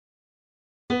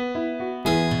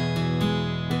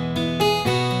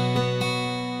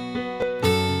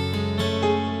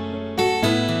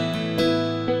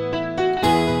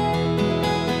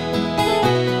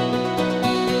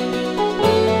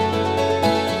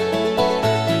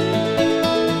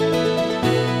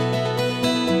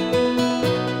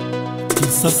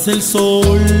Quizás el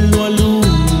sol no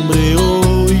alumbre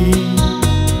hoy,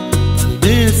 tal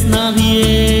vez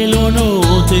nadie lo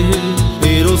note,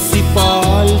 pero si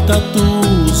falta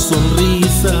tu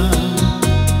sonrisa,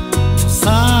 nos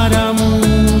hará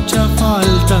mucha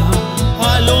falta.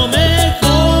 A lo mejor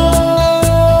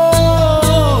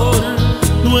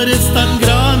no eres tan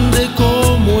grande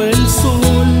como el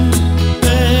sol,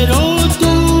 pero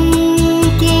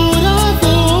tu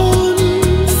corazón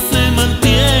se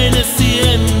mantiene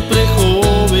siempre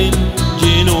joven,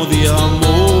 lleno de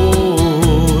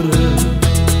amor.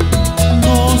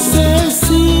 No sé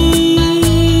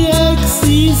si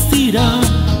existirá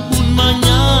un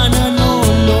mañana, no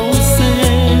lo sé,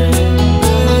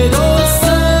 pero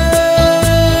sé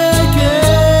que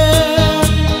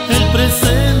el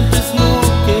presente es lo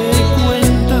que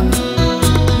cuenta,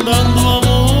 dando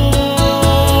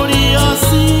amor, y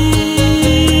así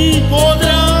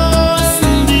podrás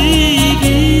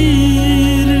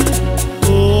vivir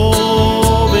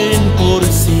joven por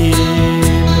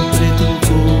siempre. Tu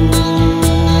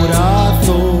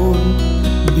corazón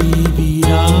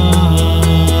vivirá.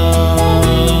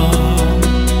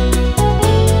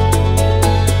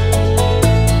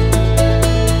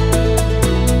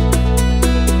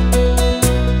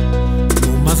 Lo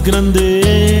más grande